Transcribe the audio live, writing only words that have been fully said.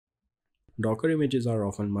Docker images are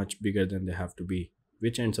often much bigger than they have to be,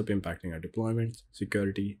 which ends up impacting our deployments,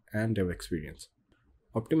 security, and dev experience.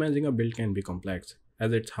 Optimizing a build can be complex,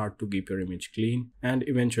 as it's hard to keep your image clean, and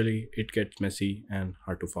eventually it gets messy and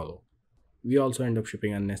hard to follow. We also end up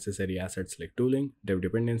shipping unnecessary assets like tooling, dev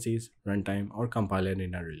dependencies, runtime, or compiler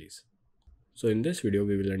in our release. So in this video,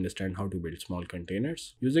 we will understand how to build small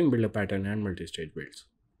containers using builder pattern and multi-stage builds.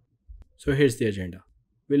 So here's the agenda.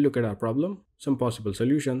 We'll look at our problem, some possible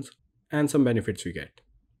solutions, and some benefits we get.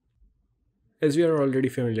 As we are already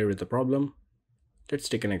familiar with the problem, let's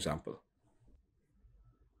take an example.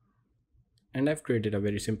 And I've created a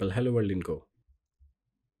very simple hello world in Go.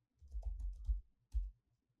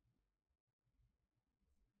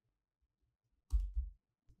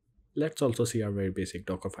 Let's also see our very basic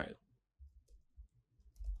Docker file.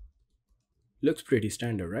 Looks pretty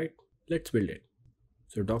standard, right? Let's build it.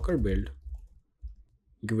 So docker build,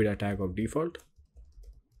 give it a tag of default.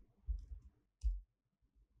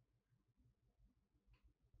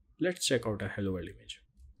 Let's check out a hello world image.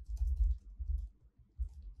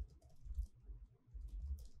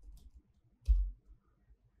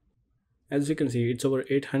 As you can see, it's over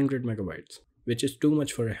 800 megabytes, which is too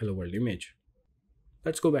much for a hello world image.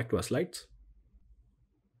 Let's go back to our slides.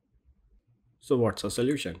 So what's our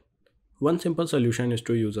solution? One simple solution is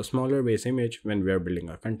to use a smaller base image when we are building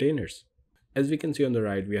our containers. As we can see on the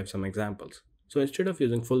right, we have some examples. So instead of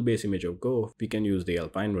using full base image of Go, we can use the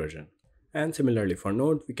Alpine version. And similarly for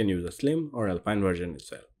Node, we can use a Slim or Alpine version as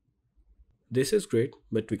well. This is great,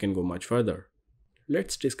 but we can go much further.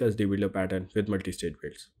 Let's discuss the builder pattern with multi-stage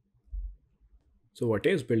builds. So what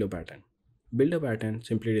is builder pattern? Builder pattern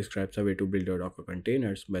simply describes a way to build your Docker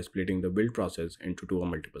containers by splitting the build process into two or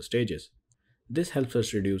multiple stages. This helps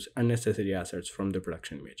us reduce unnecessary assets from the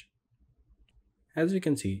production image. As we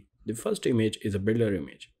can see, the first image is a builder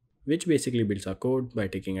image, which basically builds our code by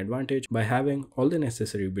taking advantage by having all the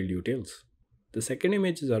necessary build utils. The second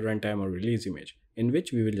image is a runtime or release image, in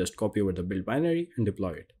which we will just copy over the build binary and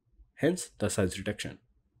deploy it, hence the size reduction.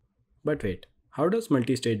 But wait, how does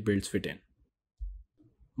multi-stage builds fit in?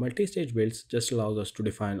 Multi-stage builds just allows us to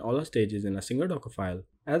define all our stages in a single Docker file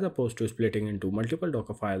as opposed to splitting into multiple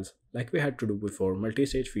Docker files like we had to do before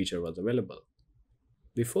multi-stage feature was available.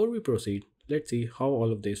 Before we proceed, let's see how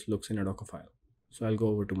all of this looks in a Docker file. So I'll go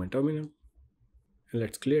over to my terminal and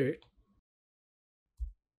let's clear it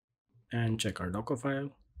and check our Docker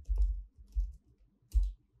file.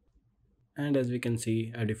 And as we can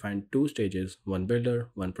see, I defined two stages, one builder,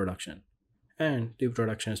 one production. And the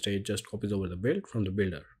production stage just copies over the build from the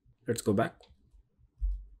builder. Let's go back.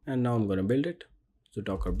 And now I'm going to build it. So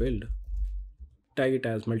docker build, tag it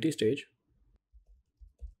as multi-stage.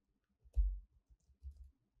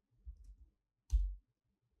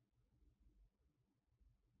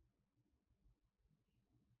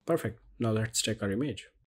 Perfect. Now let's check our image.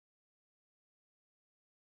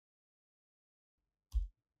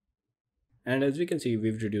 And as we can see,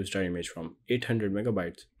 we've reduced our image from 800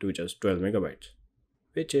 megabytes to just 12 megabytes,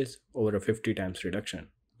 which is over a 50 times reduction.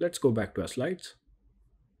 Let's go back to our slides.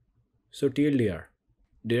 So TLDR,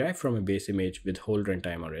 derive from a base image with whole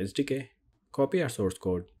runtime or SDK, copy our source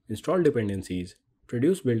code, install dependencies,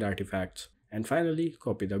 produce build artifacts, and finally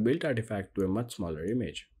copy the build artifact to a much smaller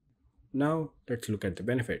image. Now let's look at the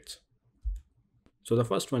benefits. So the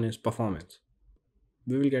first one is performance.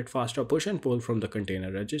 We will get faster push and pull from the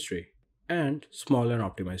container registry and small and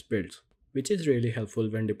optimized builds, which is really helpful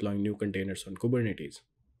when deploying new containers on Kubernetes.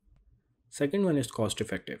 Second one is cost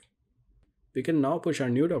effective. We can now push our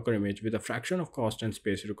new Docker image with a fraction of cost and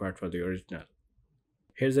space required for the original.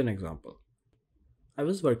 Here's an example. I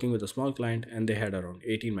was working with a small client and they had around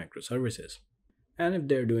 18 microservices. And if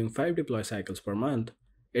they're doing 5 deploy cycles per month,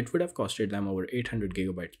 it would have costed them over 800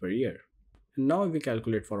 gigabytes per year. And now if we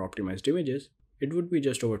calculate for optimized images, it would be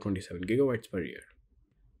just over 27 gigabytes per year.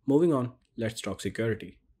 Moving on, let's talk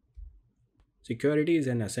security. Security is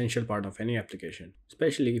an essential part of any application,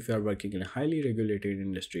 especially if you are working in a highly regulated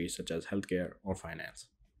industry such as healthcare or finance.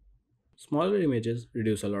 Smaller images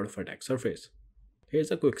reduce a lot of attack surface.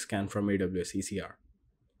 Here's a quick scan from AWS ECR.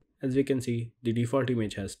 As we can see, the default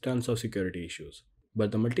image has tons of security issues,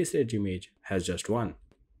 but the multi-stage image has just one.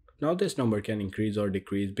 Now this number can increase or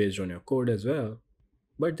decrease based on your code as well,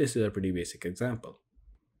 but this is a pretty basic example.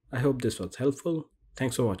 I hope this was helpful.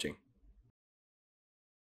 Thanks for watching.